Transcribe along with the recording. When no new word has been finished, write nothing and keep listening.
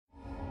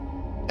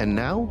And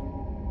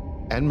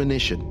now,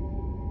 admonition,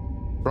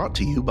 brought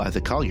to you by the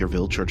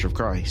Collierville Church of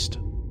Christ.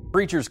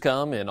 Preachers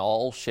come in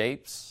all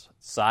shapes,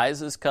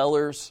 sizes,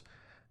 colors,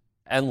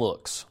 and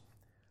looks.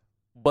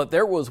 But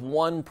there was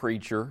one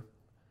preacher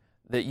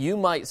that you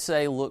might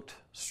say looked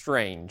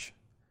strange.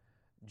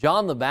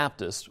 John the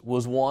Baptist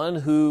was one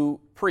who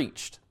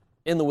preached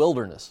in the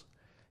wilderness.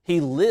 He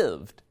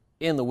lived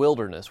in the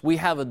wilderness. We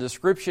have a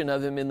description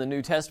of him in the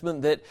New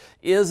Testament that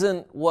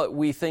isn't what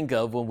we think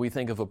of when we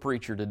think of a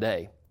preacher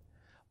today.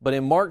 But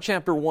in Mark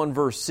chapter 1,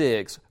 verse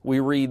 6, we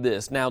read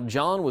this. Now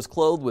John was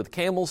clothed with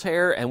camel's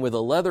hair and with a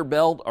leather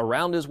belt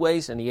around his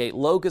waist, and he ate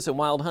locusts and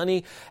wild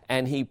honey,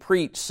 and he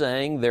preached,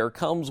 saying, There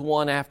comes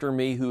one after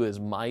me who is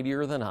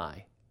mightier than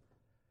I.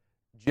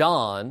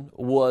 John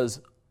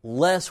was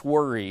less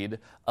worried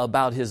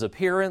about his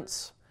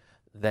appearance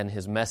than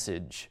his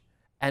message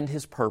and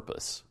his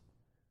purpose.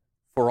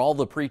 For all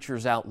the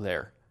preachers out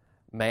there,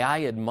 may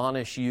I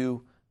admonish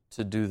you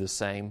to do the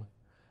same.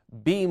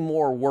 Be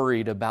more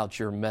worried about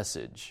your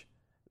message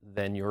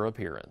than your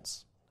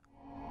appearance.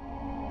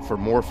 For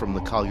more from the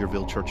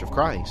Collierville Church of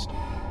Christ,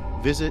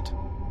 visit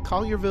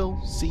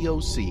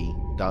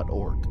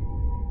colliervillecoc.org.